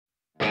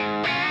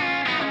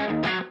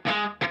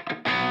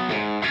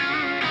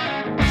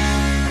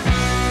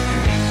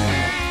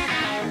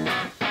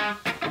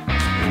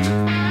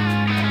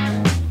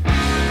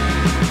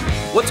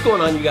What's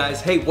going on, you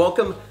guys? Hey,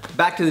 welcome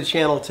back to the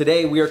channel.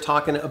 Today we are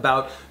talking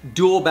about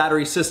dual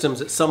battery systems.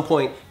 At some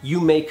point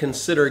you may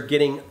consider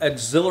getting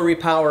auxiliary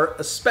power,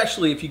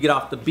 especially if you get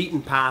off the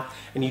beaten path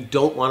and you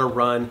don't want to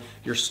run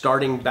your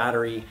starting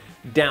battery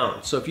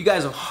down. So if you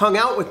guys have hung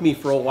out with me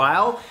for a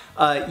while,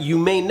 you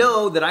may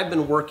know that I've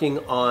been working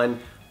on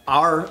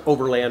our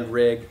Overland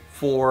rig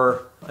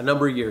for a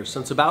number of years,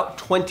 since about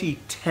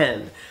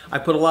 2010. I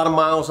put a lot of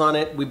miles on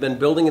it. We've been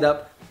building it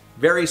up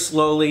very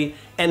slowly,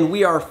 and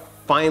we are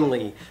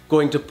finally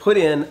going to put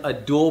in a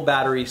dual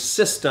battery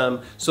system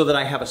so that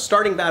I have a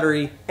starting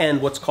battery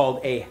and what's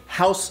called a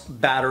house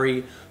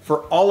battery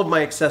for all of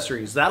my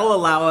accessories. That'll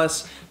allow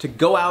us to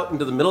go out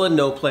into the middle of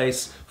no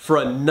place for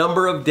a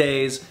number of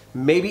days,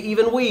 maybe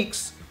even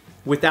weeks,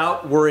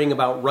 without worrying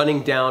about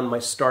running down my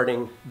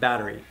starting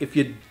battery. If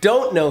you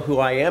don't know who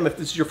I am, if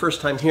this is your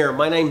first time here,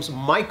 my name's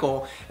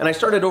Michael, and I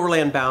started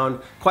Overland Bound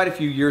quite a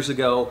few years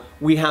ago.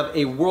 We have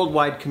a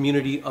worldwide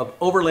community of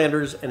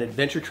overlanders and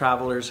adventure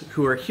travelers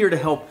who are here to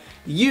help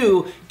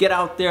you get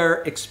out there,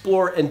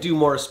 explore, and do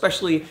more,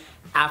 especially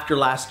after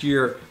last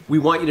year. We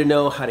want you to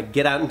know how to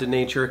get out into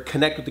nature,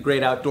 connect with the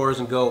great outdoors,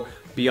 and go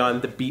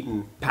beyond the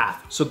beaten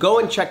path. So go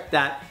and check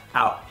that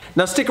out.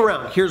 Now stick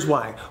around, here's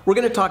why. We're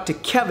gonna talk to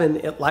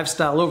Kevin at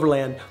Lifestyle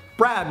Overland,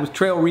 Brad with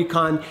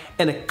TrailRecon,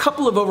 and a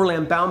couple of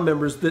Overland Bound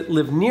members that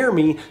live near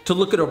me to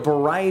look at a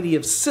variety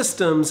of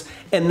systems.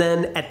 And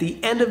then at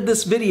the end of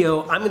this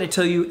video, I'm gonna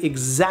tell you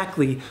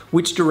exactly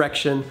which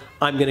direction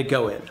I'm gonna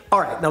go in.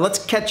 All right, now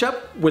let's catch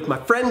up with my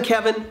friend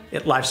Kevin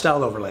at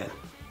Lifestyle Overland.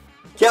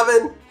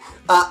 Kevin,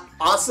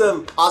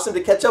 awesome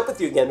to catch up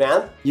with you again,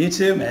 man. You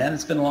too, man.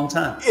 It's been a long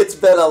time. It's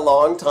been a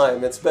long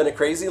time. It's been a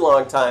crazy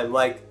long time,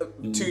 like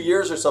 2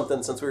 years or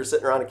something since we were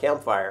sitting around a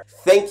campfire.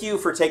 Thank you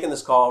for taking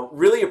this call.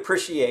 Really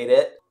appreciate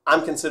it.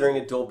 I'm considering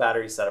a dual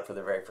battery setup for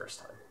the very first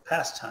time.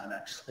 Past time,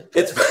 actually.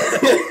 It's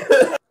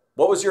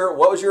what was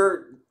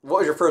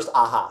your first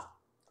aha?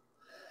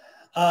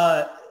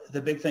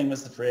 The big thing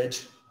was the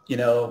fridge. You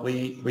know,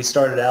 we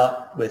started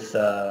out with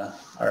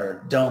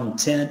our dome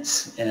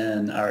tent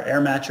and our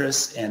air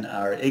mattress and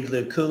our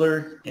igloo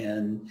cooler,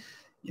 and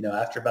you know,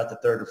 after about the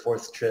third or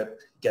fourth trip,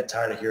 got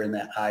tired of hearing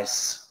that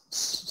ice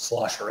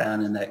slosh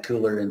around in that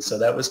cooler, and so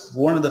that was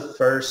one of the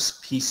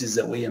first pieces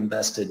that we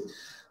invested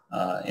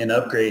in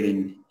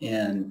upgrading,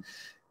 and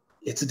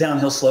it's a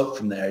downhill slope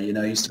from there. You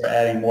know, you start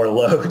adding more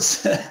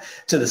loads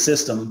to the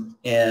system,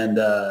 and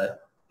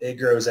it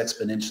grows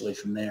exponentially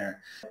from there.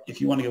 If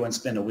you want to go and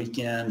spend a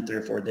weekend, 3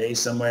 or 4 days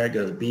somewhere,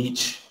 go to the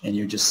beach, and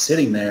you're just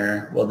sitting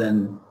there, well,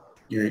 then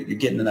you're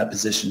getting in that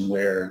position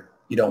where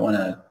you don't want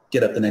to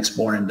get up the next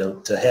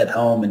morning to head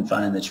home and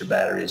find that your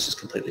battery is just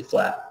completely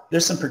flat.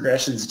 There's some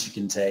progressions that you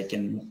can take,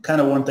 and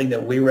kind of one thing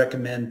that we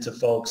recommend to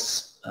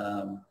folks,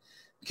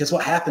 because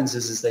what happens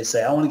is they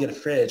say, I want to get a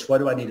fridge. What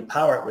do I need to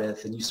power it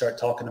with? And you start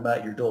talking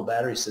about your dual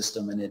battery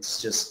system, and it's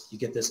just, you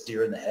get this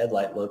deer in the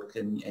headlight look,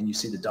 and you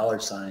see the dollar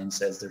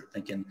signs as they're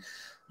thinking,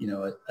 you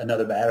know,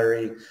 another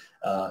battery,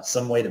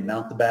 some way to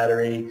mount the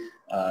battery,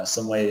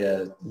 some way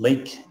to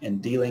link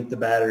and delink the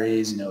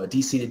batteries, you know, a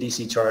DC to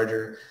DC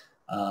charger.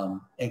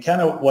 And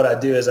kind of what I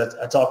do is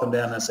I talk them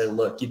down and I say,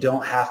 look, you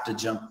don't have to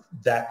jump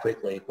that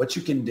quickly. What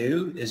you can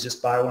do is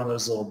just buy one of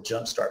those little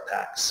jump start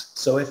packs.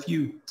 So if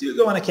you do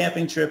go on a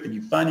camping trip and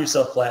you find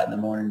yourself flat in the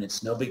morning,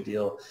 it's no big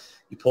deal.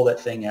 You pull that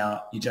thing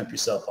out, you jump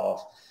yourself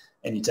off,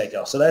 and you take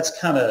off. So that's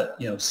kind of,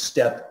 you know,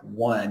 step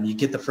one. You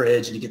get the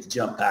fridge and you get the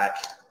jump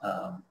pack.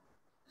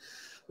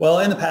 Well,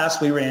 in the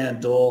past, we ran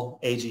dual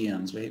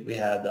AGMs. We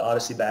had the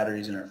Odyssey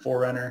batteries in our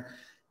 4Runner,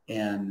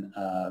 and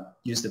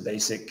used the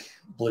basic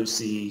Blue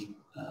Sea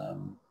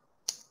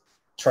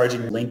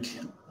charging link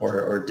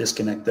or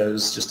disconnect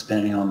those, just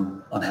depending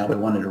on how we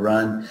wanted to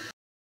run.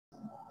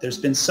 There's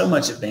been so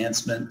much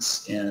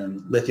advancements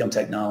in lithium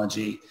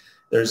technology.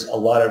 There's a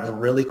lot of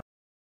really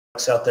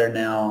products out there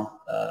now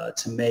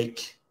to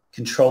make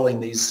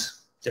controlling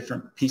these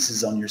different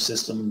pieces on your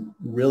system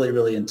really,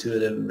 really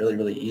intuitive and really,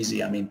 really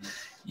easy. I mean,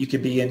 you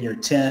could be in your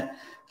tent,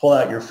 pull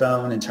out your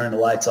phone and turn the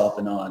lights off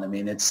and on. I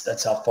mean,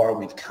 that's how far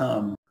we've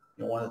come.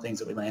 You know, one of the things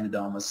that we landed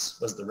on was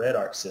the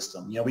REDARC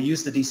system. You know, we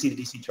used the DC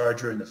to DC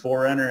charger in the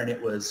 4Runner, and it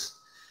was,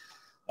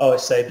 it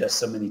saved us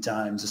so many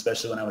times,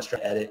 especially when I was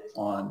trying to edit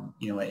on,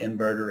 you know, an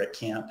inverter at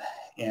camp.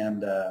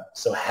 And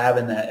so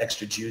having that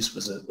extra juice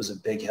was a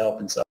big help.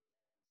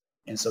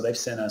 And so they've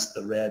sent us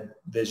the Red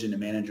Vision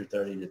and Manager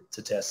 30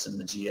 to test in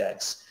the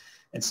GX.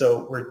 And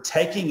so we're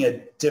taking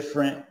a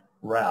different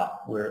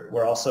route.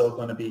 We're also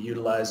going to be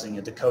utilizing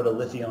a Dakota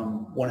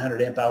Lithium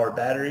 100 amp hour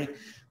battery,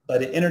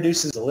 but it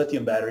introduces a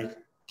lithium battery,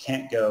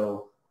 can't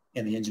go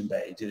in the engine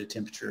bay due to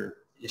temperature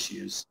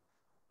issues.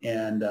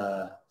 And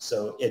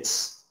so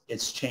it's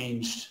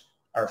changed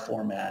our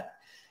format.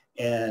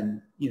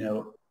 And, you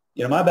know,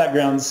 my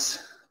background's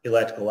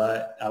electrical.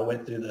 I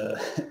went through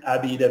the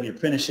IBEW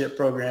apprenticeship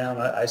program.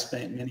 I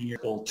spent many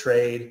years in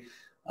trade.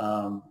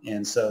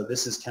 And so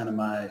this is kind of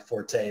my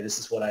forte. This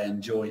is what I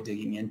enjoy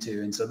digging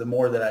into. And so the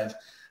more that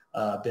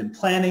I've been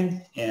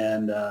planning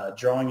and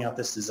drawing out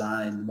this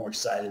design, the more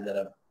excited that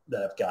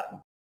I've gotten.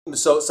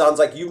 So it sounds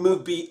like you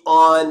moved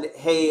beyond,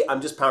 hey,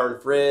 I'm just powering a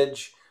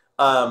fridge.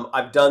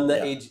 I've done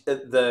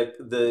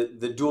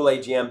the dual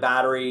AGM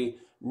battery.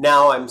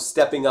 Now I'm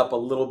stepping up a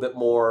little bit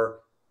more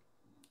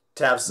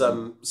to have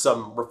some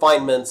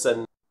refinements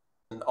and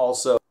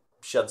also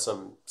shed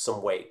some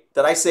weight.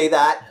 Did I say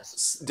that?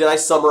 Yes. Did I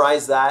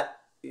summarize that?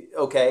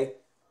 Okay.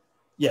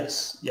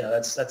 Yes. Yeah,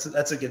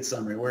 that's a good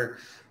summary. We're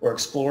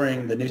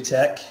exploring the new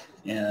tech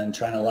and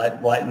trying to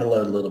lighten the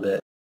load a little bit.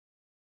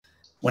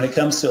 When it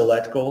comes to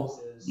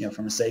electrical,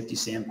 from a safety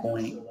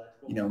standpoint,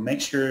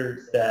 make sure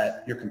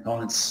that your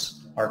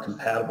components are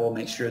compatible.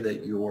 Make sure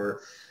that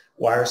your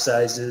wire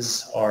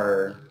sizes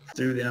are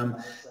through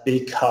them.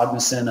 Be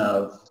cognizant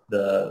of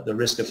the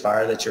risk of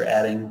fire that you're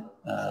adding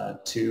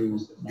to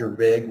your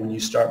rig when you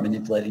start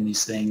manipulating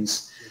these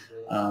things.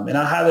 And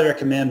I highly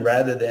recommend,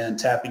 rather than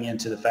tapping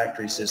into the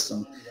factory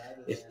system,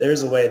 if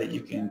there's a way that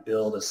you can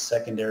build a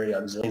secondary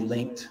auxiliary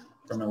linked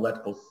from an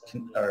electrical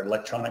or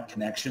electronic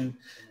connection,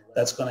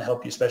 that's going to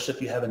help you, especially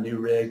if you have a new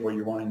rig where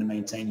you're wanting to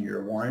maintain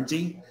your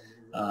warranty.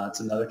 It's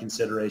another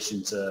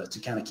consideration to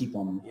kind of keep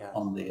on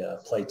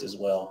the plate as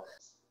well.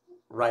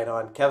 Right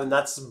on, Kevin.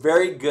 That's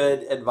very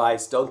good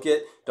advice. Don't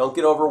get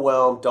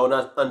overwhelmed. Don't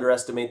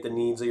underestimate the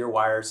needs of your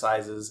wire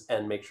sizes,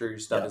 and make sure your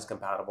stuff is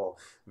compatible.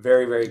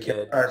 Very, very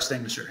good. Fire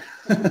extinguisher.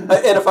 And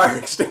a fire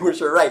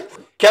extinguisher, right?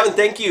 Kevin,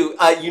 thank you.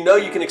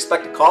 You can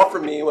expect a call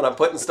from me when I'm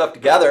putting stuff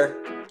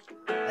together.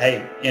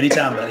 Hey,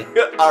 anytime, buddy.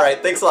 All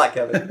right. Thanks a lot,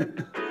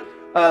 Kevin.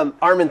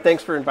 Armin,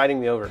 thanks for inviting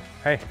me over.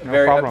 Hey,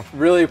 no problem.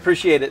 Really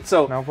appreciate it.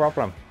 So, no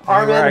problem.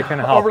 Armin, I can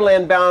help.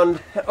 Overland bound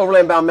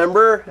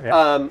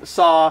member,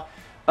 saw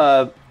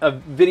a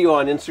video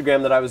on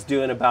Instagram that I was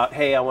doing about,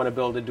 hey, I want to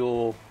build a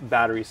dual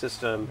battery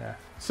system. Yeah.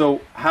 So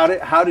how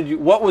did you,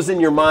 what was in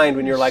your mind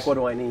when you're like, what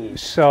do I need?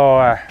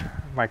 So,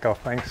 Michael,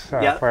 thanks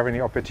for having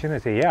the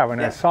opportunity. Yeah, when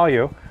I saw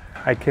you,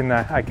 I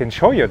can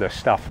show you this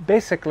stuff.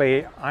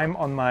 Basically, I'm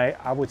on my,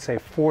 I would say,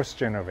 4th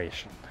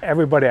generation.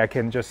 Everybody, I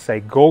can just say,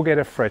 go get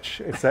a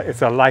fridge.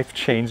 It's a life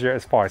changer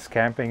as far as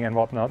camping and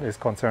whatnot is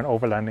concerned,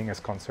 overlanding is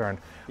concerned.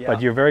 Yeah.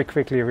 But you very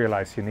quickly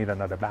realize you need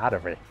another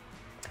battery.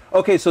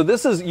 Okay, so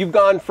you've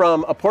gone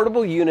from a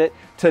portable unit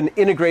to an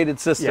integrated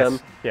system.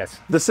 Yes.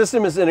 The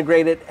system is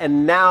integrated,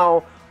 and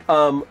now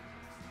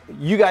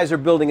you guys are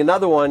building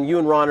another one. You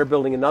and Ron are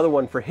building another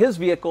one for his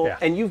vehicle,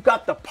 and you've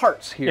got the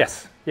parts here.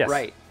 Yes.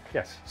 Right.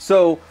 Yes.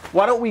 So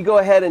why don't we go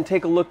ahead and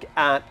take a look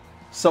at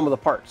some of the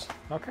parts?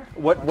 Okay.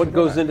 What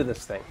goes into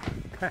this thing?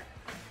 Okay.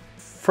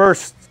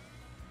 First,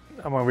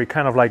 when we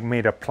kind of like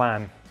made a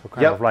plan to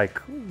kind of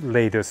like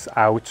lay this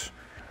out,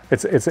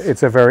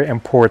 it's a very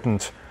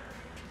important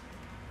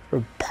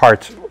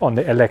part on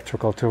the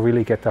electrical to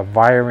really get the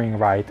wiring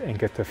right and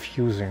get the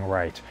fusing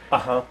right.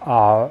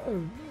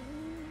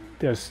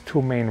 There's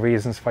 2 main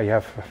reasons why you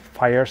have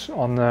fires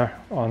on the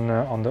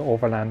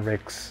overland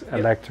rigs.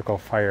 Electrical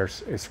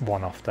fires is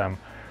one of them.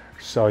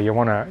 So you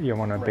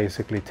wanna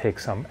basically take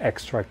some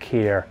extra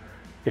care,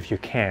 if you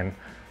can,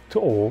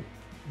 to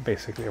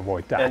basically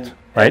avoid that.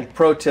 And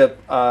pro tip: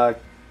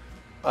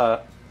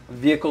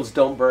 vehicles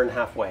don't burn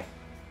halfway,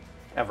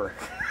 ever.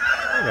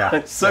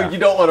 Yeah. So you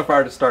don't want a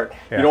fire to start.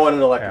 Yeah. You don't want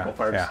an electrical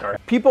fire to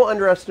start. People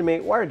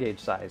underestimate wire gauge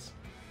size.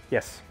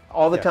 Yes.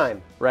 All the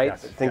time, right?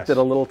 Yes. Think that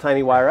a little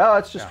tiny wire,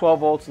 it's just 12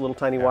 volts, a little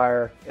tiny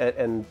wire,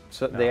 and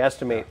so they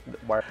estimate the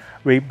wire.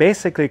 We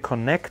basically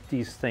connect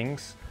these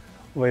things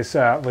with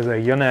a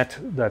unit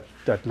that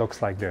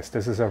looks like this.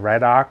 This is a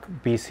REDARC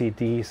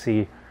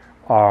BCDC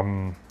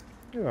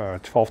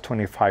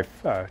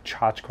 1225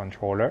 charge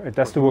controller. It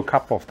does do a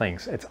couple of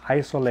things. It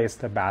isolates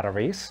the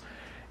batteries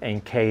in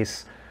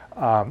case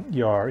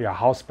your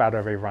house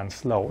battery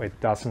runs low. It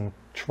doesn't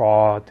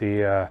draw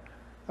the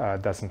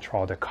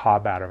car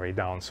battery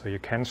down, so you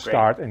can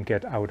start and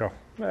get out of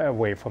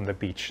away from the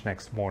beach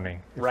next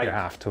morning if you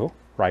have to.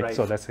 Right.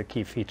 So that's a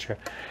key feature.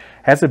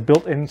 Has a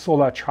built-in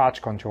solar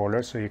charge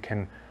controller, so you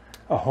can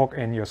hook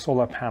in your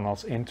solar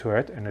panels into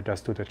it, and it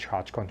does do the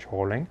charge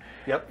controlling.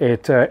 Yep.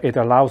 It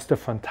allows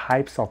different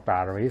types of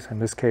batteries. In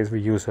this case, we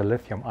use a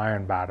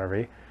lithium-ion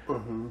battery,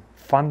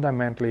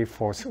 fundamentally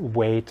for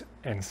weight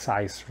and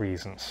size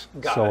reasons.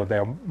 So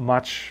they're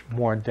much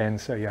more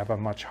denser. You have a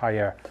much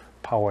higher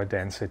power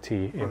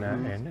density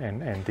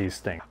in these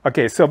things.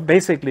 Okay, so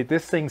basically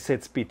this thing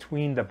sits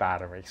between the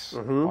batteries.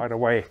 By the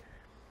way,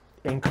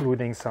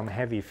 including some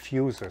heavy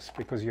fuses,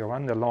 because you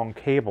run the long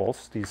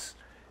cables, these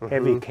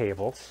heavy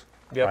cables,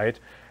 right?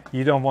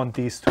 You don't want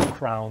these to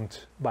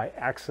ground by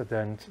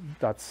accident.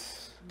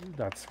 That's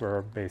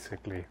where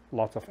basically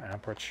lots of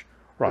amperage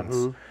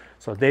runs.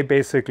 So they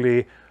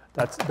basically,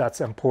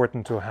 that's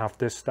important to have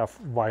this stuff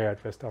wired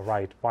with the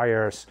right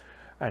wires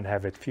and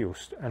have it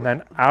fused. And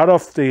then out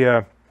of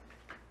the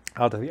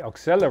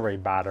auxiliary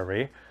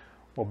battery,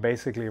 we're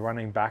basically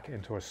running back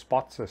into a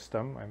spot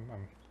system.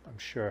 I'm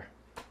sure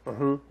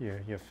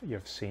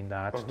you've seen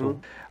that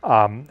too.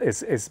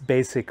 It's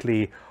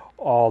basically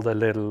all the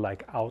little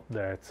like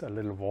outlets, a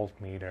little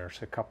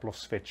voltmeters, a couple of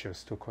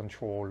switches to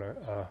control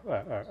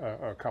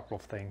a couple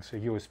of things, so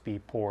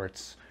USB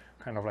ports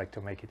kind of like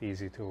to make it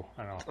easy to,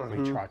 I don't know,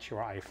 recharge your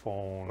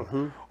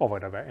iPhone or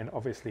whatever, and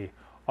obviously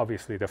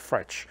the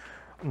fridge.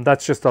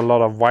 That's just a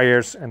lot of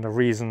wires, and the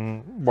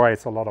reason why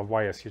it's a lot of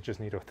wires, you just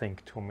need to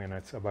think 2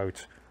 minutes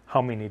about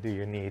how many do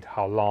you need,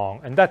 how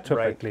long, and that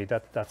typically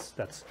that's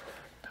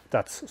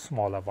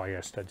smaller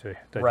wires that you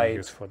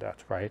use for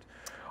that, right?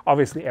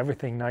 Obviously,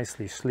 everything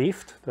nicely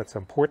sleeved. That's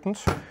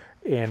important.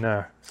 In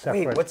a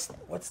separate. Wait,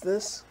 what's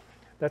this?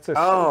 That's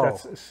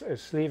a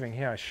sleeving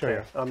here. I show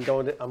you. I'm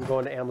going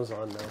to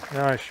Amazon now.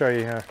 No, I show you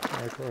here.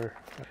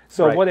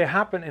 So what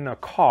happened in a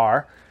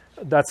car,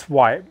 that's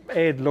why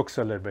it looks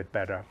a little bit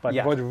better. But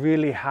what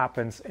really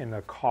happens in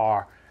a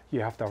car,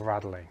 you have the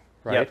rattling,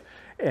 right? Yep.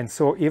 And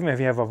so even if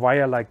you have a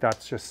wire like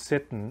that just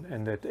sitting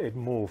and it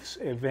moves,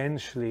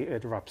 eventually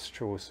it rubs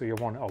through. So you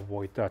want to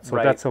avoid that. So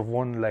that's a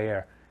one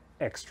layer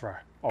extra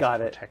of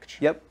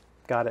protection. Yep,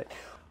 got it.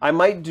 I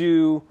might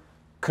do,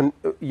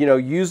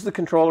 use the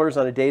controllers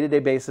on a day-to-day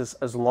basis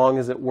as long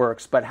as it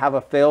works, but have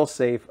a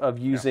fail-safe of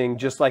using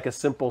just like a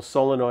simple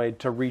solenoid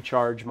to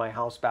recharge my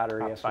house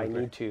battery if I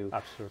need to.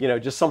 Absolutely.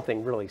 Just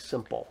something really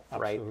simple,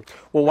 right?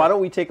 Well, why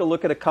don't we take a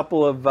look at a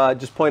couple of,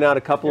 just point out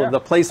a couple of the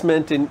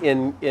placement in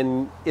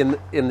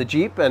the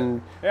Jeep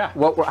and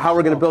how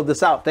we're going to build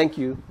this out. Thank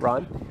you,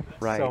 Ron.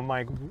 Right. So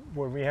Mike,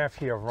 what we have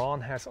here,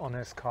 Ron has on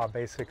his car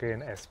basically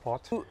an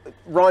S-Pod.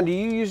 Ron, do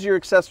you use your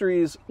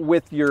accessories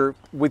with your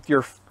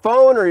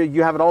phone, or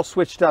you have it all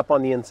switched up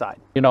on the inside?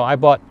 I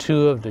bought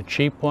 2 of the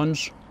cheap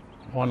ones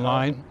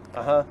online.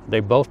 They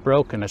both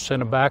broke, and I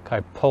sent them back.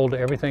 I pulled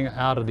everything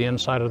out of the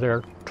inside of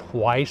there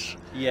twice.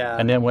 Yeah.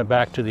 And then went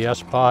back to the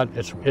S-Pod.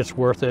 It's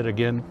worth it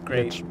again.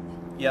 Great.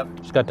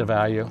 It's got the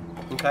value.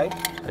 Okay.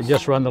 I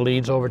just run the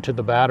leads over to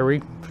the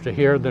battery to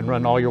here, then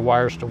run all your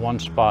wires to one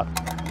spot.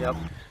 Yep.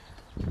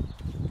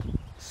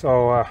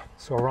 So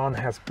Ron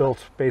has built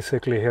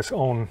basically his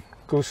own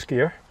goose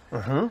gear,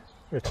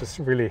 which is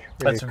really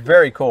that's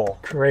very cool.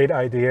 Great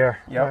idea.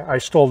 Yep. I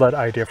stole that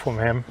idea from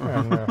him.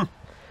 And,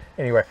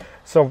 anyway,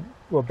 so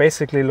we're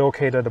basically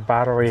located the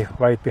battery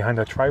right behind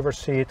the driver's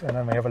seat, and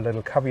then we have a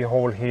little cubby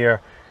hole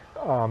here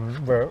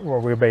where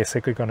we're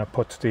basically going to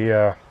put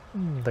the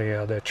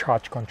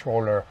charge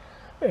controller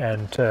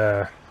and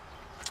the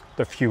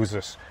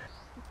fuses.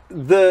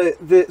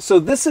 So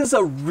this is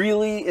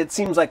it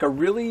seems like a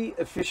really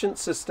efficient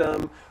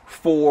system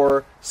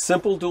for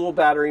simple dual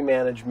battery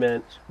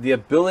management, the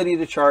ability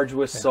to charge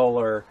with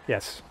solar.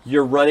 Yes.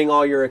 You're running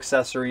all your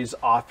accessories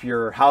off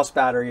your house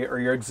battery or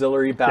your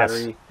auxiliary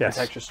battery,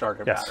 protect your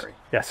starter battery.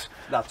 Yes.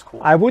 That's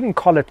cool. I wouldn't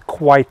call it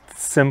quite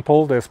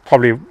simple. There's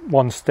probably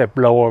one step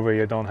lower where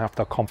you don't have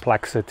the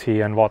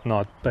complexity and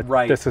whatnot, but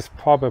this is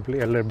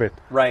probably a little bit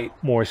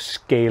more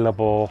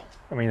scalable.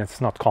 I mean,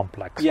 it's not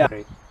complex. Yeah.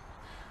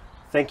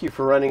 Thank you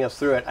for running us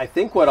through it. I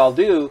think what I'll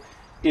do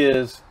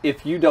is,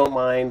 if you don't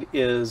mind,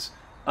 is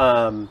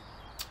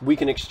we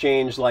can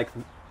exchange like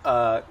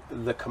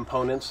the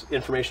components,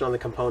 information on the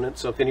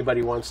components. So if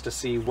anybody wants to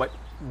see what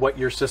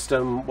your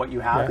system, what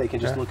you have, they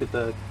can just look at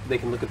the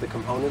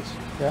components.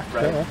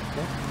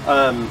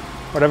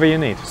 Whatever you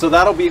need. So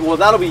that'll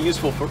be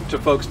useful to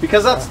folks,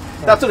 because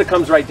that's what it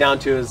comes right down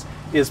to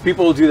is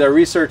people will do their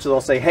research and they'll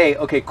say, hey,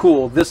 okay,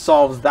 cool, this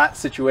solves that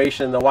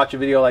situation. They'll watch a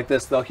video like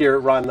this, they'll hear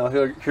it, Ron, they'll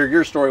hear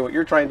your story, what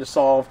you're trying to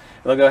solve,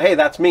 and they'll go, hey,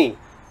 that's me.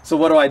 So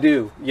what do I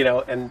do?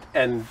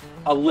 And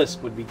a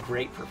list would be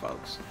great for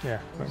folks. Yeah.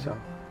 So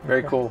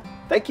very cool.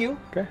 Thank you.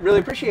 Okay.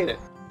 Really appreciate it.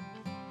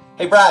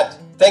 Hey, Brad,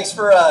 thanks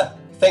for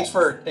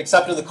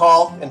accepting the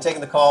call and taking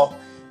the call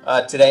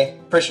today.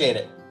 Appreciate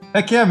it.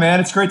 Heck yeah, man.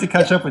 It's great to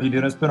catch up with you,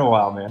 dude. It's been a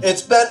while, man.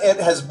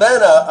 It has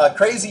been a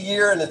crazy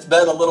year, and it's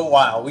been a little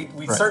while.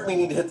 We certainly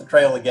need to hit the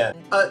trail again.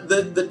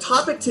 The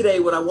topic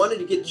today, what I wanted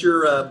to get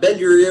your bend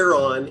your ear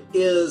on,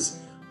 is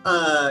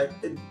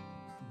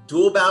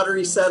dual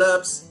battery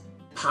setups,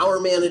 power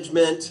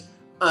management.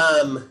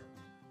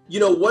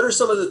 What are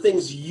some of the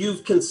things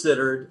you've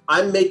considered?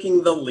 I'm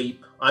making the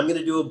leap. I'm going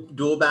to do a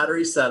dual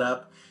battery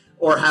setup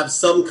or have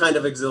some kind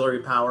of auxiliary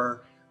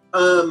power.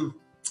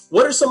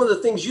 What are some of the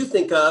things you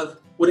think of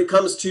when it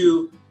comes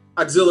to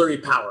auxiliary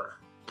power?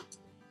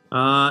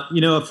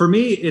 For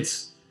me,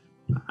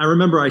 I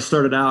remember I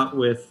started out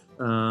with,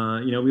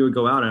 we would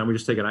go out and we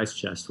just take an ice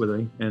chest with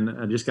me, and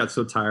I just got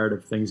so tired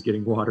of things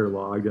getting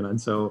waterlogged.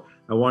 And so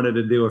I wanted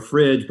to do a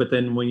fridge, but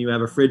then when you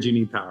have a fridge, you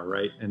need power,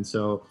 right? And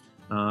so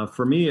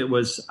for me,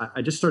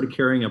 I just started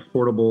carrying a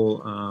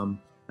portable,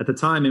 at the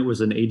time it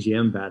was an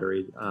AGM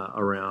battery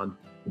around,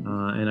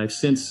 and I've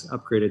since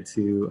upgraded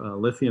to a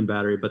lithium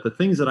battery. But the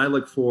things that I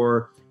look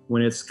for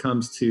when it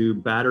comes to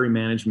battery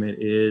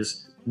management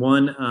is,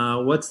 one,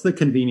 what's the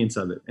convenience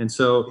of it? And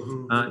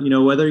so,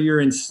 whether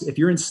if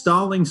you're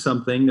installing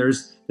something,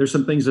 there's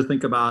some things to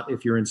think about.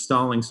 If you're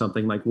installing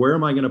something, like, where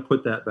am I going to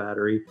put that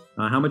battery?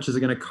 How much is it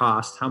going to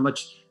cost? How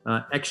much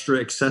extra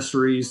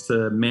accessories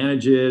to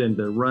manage it and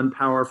to run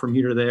power from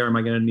here to there am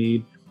I going to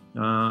need?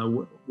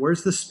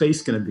 Where's the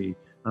space going to be?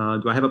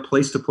 Do I have a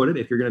place to put it?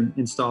 If you're going to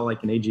install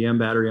like an AGM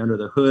battery under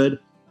the hood,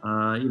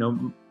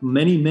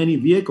 many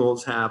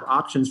vehicles have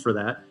options for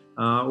that.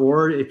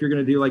 Or if you're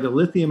going to do like a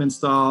lithium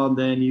install,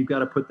 then you've got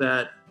to put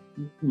that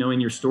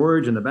in your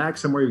storage in the back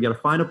somewhere. You've got to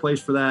find a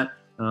place for that.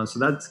 So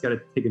that's got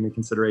to take into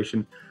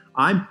consideration.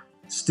 I'm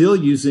still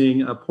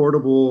using a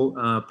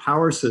portable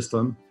power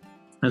system.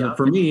 And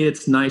for me,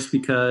 it's nice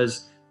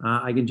because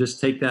I can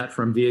just take that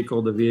from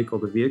vehicle to vehicle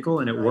to vehicle,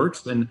 and it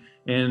works. And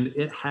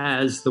it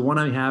has, the one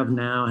I have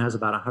now has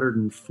about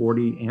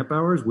 140 amp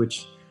hours,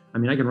 which, I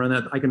mean, I can run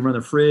that. I can run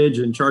the fridge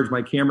and charge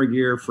my camera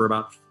gear for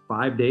about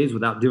 5 days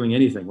without doing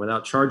anything,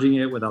 without charging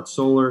it, without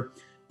solar.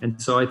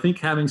 And so I think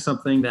having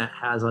something that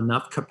has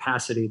enough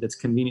capacity that's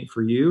convenient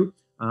for you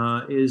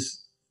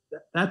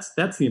that's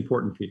the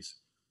important piece.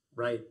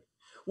 Right.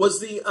 Was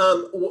the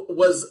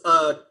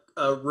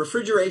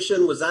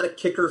refrigeration, was that a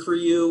kicker for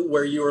you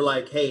where you were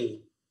like,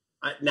 hey,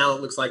 now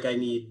it looks like I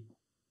need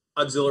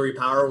auxiliary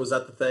power? Was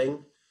that the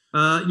thing?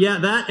 Yeah,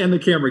 that and the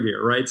camera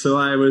gear, right? So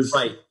I was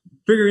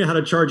figuring out how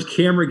to charge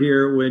camera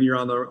gear when you're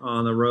on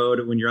the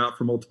road, when you're out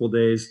for multiple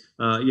days.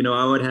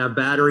 I would have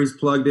batteries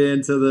plugged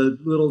into the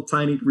little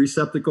tiny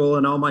receptacle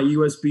and all my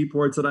USB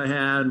ports that I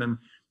had,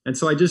 and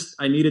so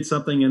I needed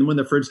something. And when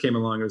the fridge came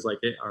along, I was like,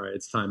 hey, all right,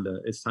 it's time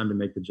to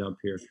make the jump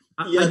here.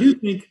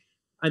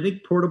 I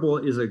think portable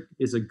is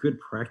a good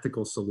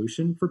practical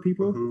solution for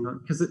people,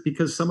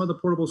 because some of the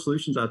portable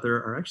solutions out there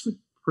are actually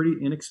pretty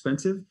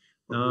inexpensive.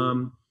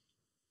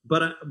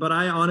 But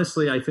I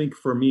honestly, I think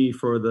for me,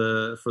 for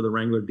the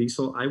Wrangler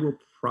diesel, I will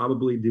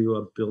probably do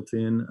a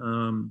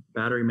built-in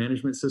battery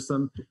management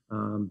system,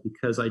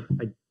 because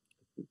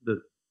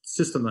the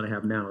system that I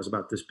have now is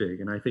about this big,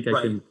 and I think I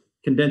can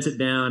condense it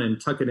down and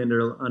tuck it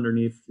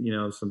underneath,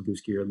 some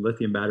goose gear.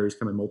 Lithium batteries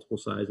come in multiple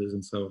sizes,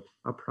 and so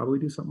I'll probably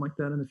do something like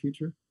that in the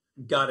future.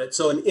 Got it.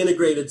 So an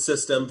integrated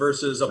system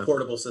versus a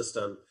portable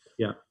system.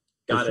 Yeah.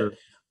 Got it.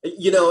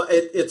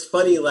 It's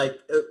funny, like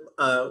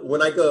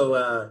when I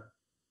go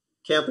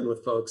camping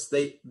with folks,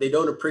 they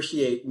don't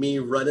appreciate me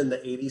running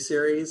the 80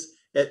 series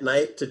at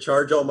night to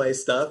charge all my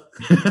stuff.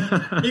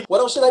 What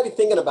else should I be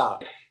thinking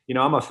about?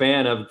 I'm a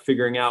fan of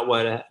figuring out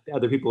what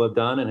other people have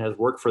done and has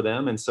worked for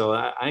them. And so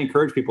I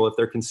encourage people, if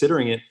they're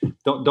considering it,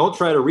 don't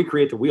try to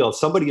recreate the wheel.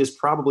 Somebody has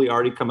probably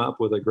already come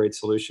up with a great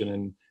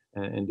solution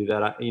and do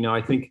that.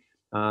 I think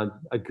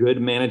a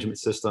good management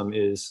system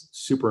is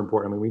super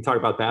important. I mean, we talk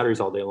about batteries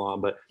all day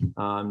long, but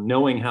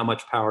knowing how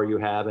much power you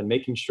have and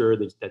making sure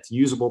that that's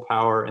usable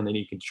power, and then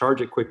you can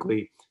charge it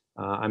quickly.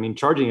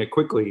 Charging it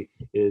quickly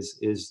is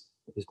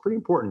pretty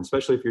important,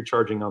 especially if you're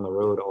charging on the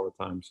road all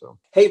the time. So,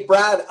 hey,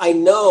 Brad, I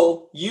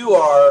know you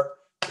are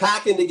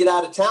packing to get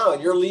out of town.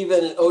 You're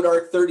leaving at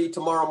ODark 30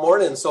 tomorrow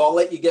morning, so I'll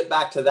let you get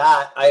back to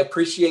that. I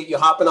appreciate you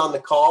hopping on the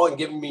call and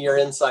giving me your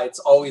insights.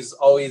 Always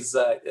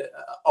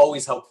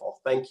helpful.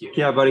 Thank you.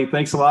 Yeah, buddy.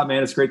 Thanks a lot,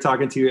 man. It's great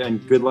talking to you,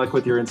 and good luck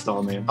with your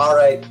install, man. All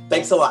right.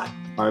 Thanks a lot.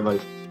 All right,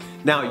 buddy.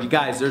 Now, you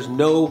guys, there's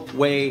no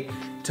way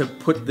to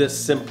put this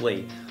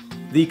simply.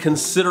 The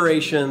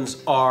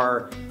considerations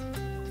are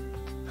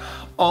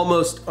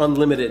almost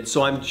unlimited.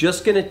 So I'm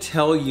just going to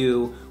tell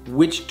you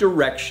which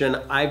direction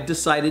I've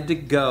decided to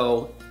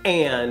go,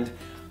 and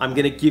I'm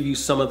going to give you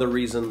some of the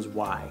reasons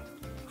why.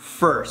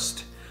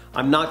 First,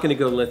 I'm not going to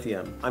go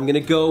lithium. I'm going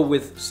to go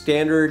with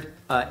standard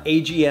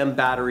AGM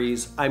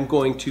batteries. I'm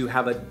going to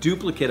have a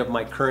duplicate of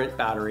my current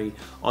battery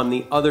on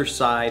the other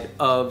side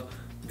of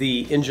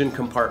the engine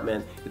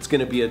compartment. It's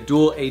going to be a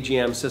dual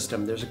AGM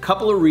system. There's a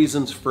couple of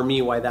reasons for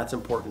me why that's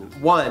important.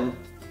 One,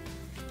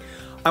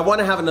 I want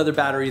to have another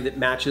battery that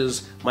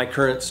matches my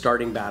current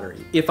starting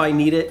battery. If I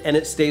need it and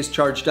it stays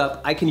charged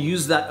up, I can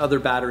use that other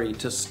battery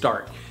to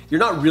start. You're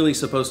not really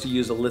supposed to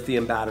use a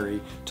lithium battery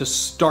to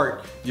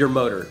start your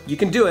motor. You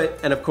can do it,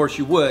 and of course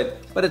you would,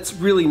 but it's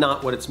really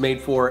not what it's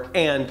made for,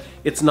 and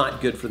it's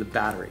not good for the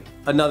battery.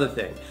 Another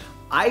thing,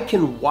 I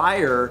can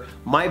wire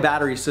my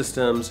battery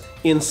systems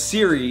in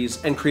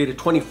series and create a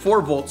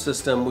 24-volt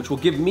system, which will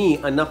give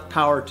me enough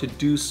power to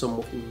do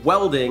some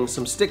welding,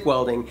 some stick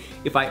welding,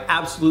 if I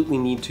absolutely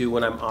need to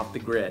when I'm off the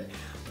grid.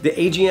 The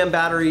AGM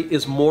battery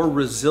is more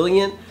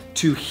resilient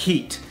to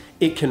heat.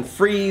 It can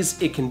freeze,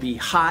 it can be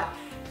hot,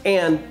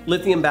 and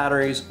lithium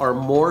batteries are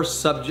more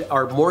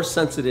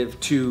sensitive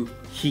to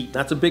heat.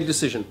 That's a big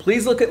decision.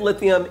 Please look at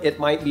lithium. It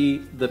might be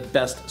the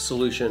best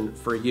solution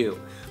for you.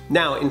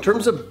 Now, in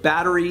terms of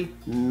battery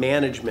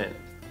management,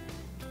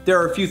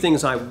 there are a few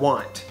things I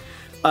want.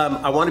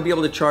 I want to be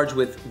able to charge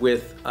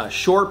with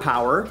shore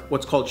power,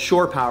 what's called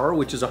shore power,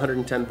 which is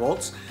 110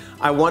 volts.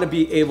 I want to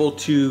be able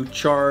to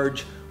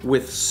charge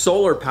with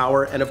solar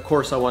power, and of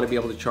course I want to be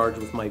able to charge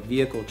with my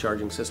vehicle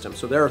charging system.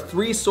 So there are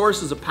 3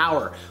 sources of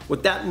power.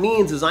 What that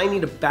means is I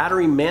need a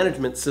battery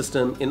management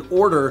system in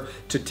order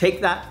to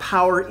take that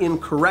power in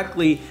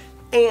correctly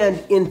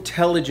and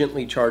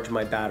intelligently charge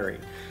my battery.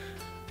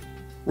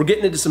 We're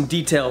getting into some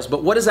details,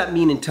 but what does that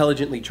mean,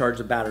 intelligently charge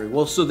the battery?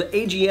 Well, so the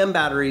AGM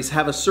batteries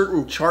have a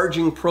certain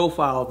charging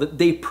profile that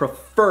they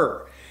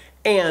prefer,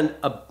 and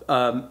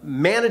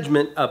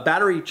a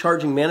battery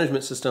charging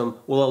management system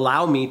will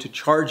allow me to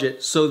charge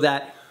it so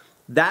that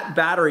that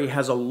battery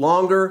has a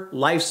longer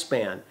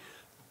lifespan.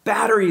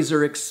 Batteries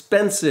are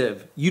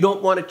expensive. You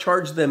don't want to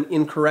charge them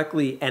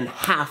incorrectly and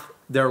half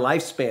their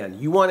lifespan.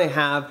 You want to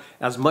have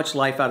as much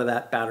life out of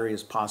that battery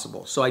as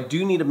possible. So I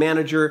do need a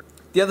manager.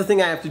 The other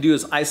thing I have to do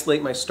is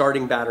isolate my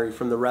starting battery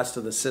from the rest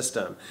of the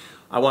system.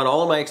 I want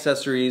all of my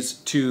accessories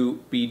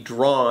to be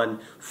drawn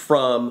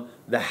from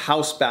the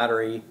house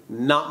battery,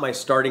 not my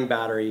starting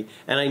battery,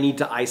 and I need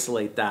to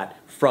isolate that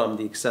from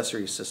the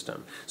accessory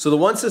system. So the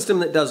one system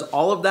that does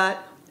all of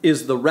that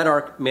is the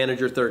REDARC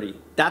Manager 30.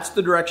 That's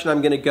the direction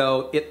I'm gonna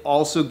go. It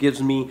also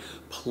gives me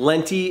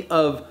plenty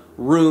of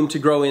room to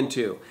grow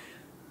into.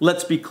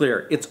 Let's be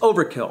clear, it's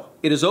overkill.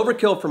 It is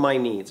overkill for my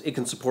needs. It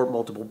can support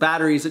multiple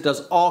batteries. It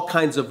does all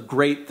kinds of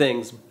great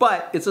things,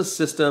 but it's a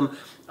system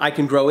I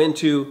can grow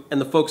into,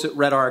 and the folks at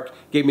REDARC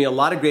gave me a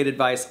lot of great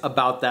advice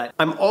about that.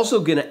 I'm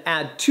also gonna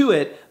add to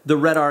it the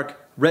REDARC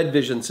Red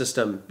Vision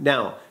system.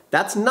 Now,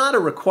 that's not a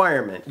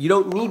requirement. You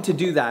don't need to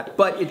do that,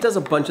 but it does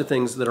a bunch of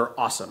things that are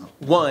awesome.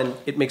 One,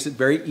 it makes it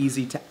very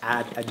easy to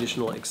add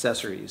additional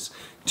accessories.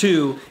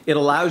 Two, it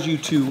allows you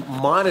to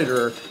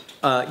monitor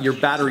your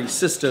battery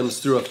systems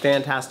through a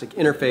fantastic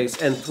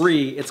interface. And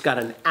three, it's got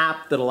an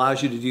app that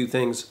allows you to do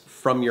things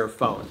from your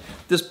phone.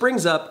 This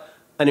brings up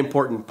an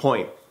important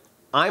point.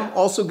 I'm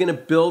also gonna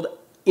build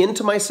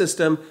into my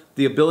system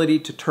the ability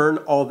to turn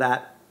all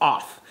that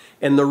off.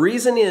 And the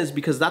reason is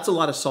because that's a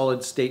lot of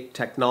solid state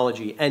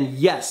technology. And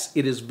yes,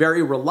 it is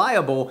very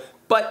reliable,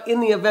 but in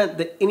the event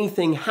that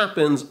anything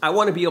happens, I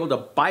want to be able to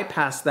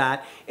bypass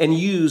that and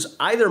use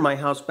either my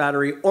house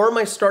battery or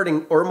my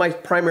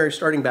primary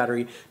starting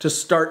battery to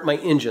start my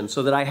engine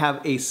so that I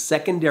have a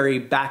secondary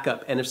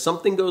backup. And if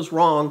something goes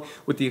wrong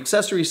with the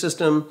accessory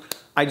system,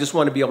 I just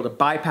want to be able to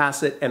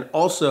bypass it, and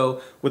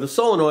also with a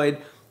solenoid,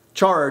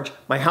 charge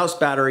my house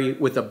battery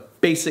with a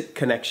basic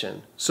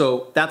connection.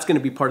 So that's going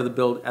to be part of the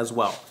build as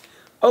well.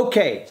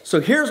 Okay,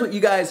 so here's what you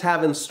guys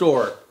have in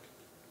store.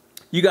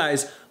 You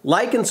guys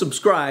like and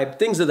subscribe,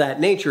 things of that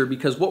nature,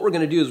 because what we're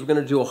gonna do is we're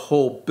gonna do a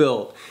whole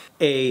build.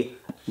 A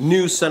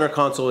new center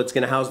console, it's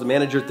gonna house the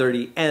Manager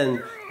 30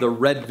 and the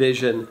Red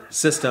Vision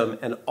system,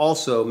 and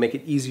also make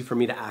it easy for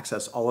me to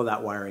access all of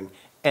that wiring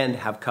and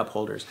have cup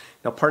holders.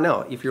 Now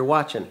Parnell, if you're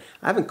watching,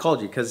 I haven't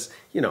called you because,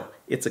 you know,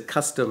 it's a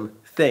custom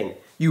thing.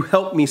 You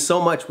helped me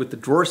so much with the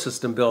drawer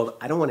system build,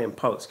 I don't want to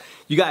impose.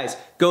 You guys,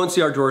 go and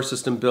see our drawer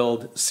system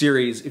build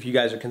series if you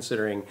guys are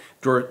considering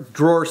a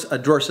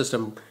drawer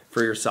system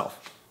for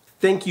yourself.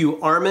 Thank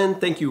you, Armin.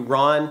 Thank you,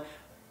 Ron.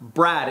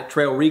 Brad at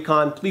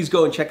TrailRecon. Please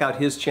go and check out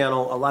his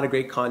channel. A lot of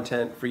great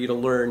content for you to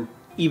learn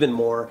even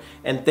more.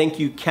 And thank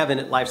you, Kevin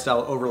at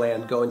Lifestyle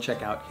Overland. Go and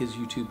check out his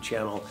YouTube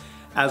channel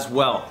as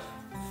well.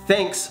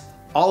 Thanks.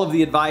 All of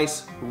the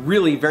advice,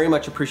 really very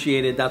much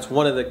appreciated. That's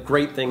one of the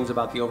great things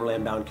about the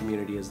Overland Bound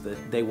community, is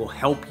that they will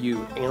help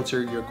you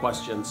answer your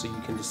questions so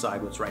you can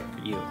decide what's right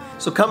for you.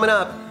 So coming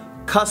up,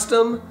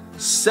 custom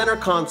center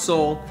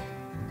console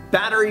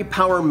battery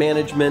power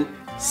management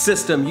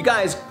system. You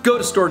guys go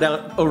to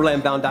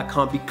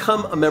store.overlandbound.com,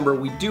 become a member.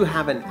 We do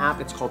have an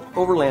app. It's called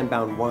Overland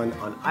Bound 1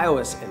 on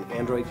iOS and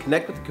Android.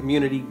 Connect with the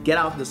community, get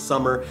out this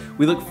summer.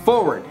 We look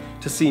forward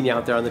to seeing you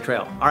out there on the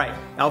trail. All right,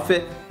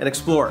 outfit and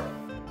explore.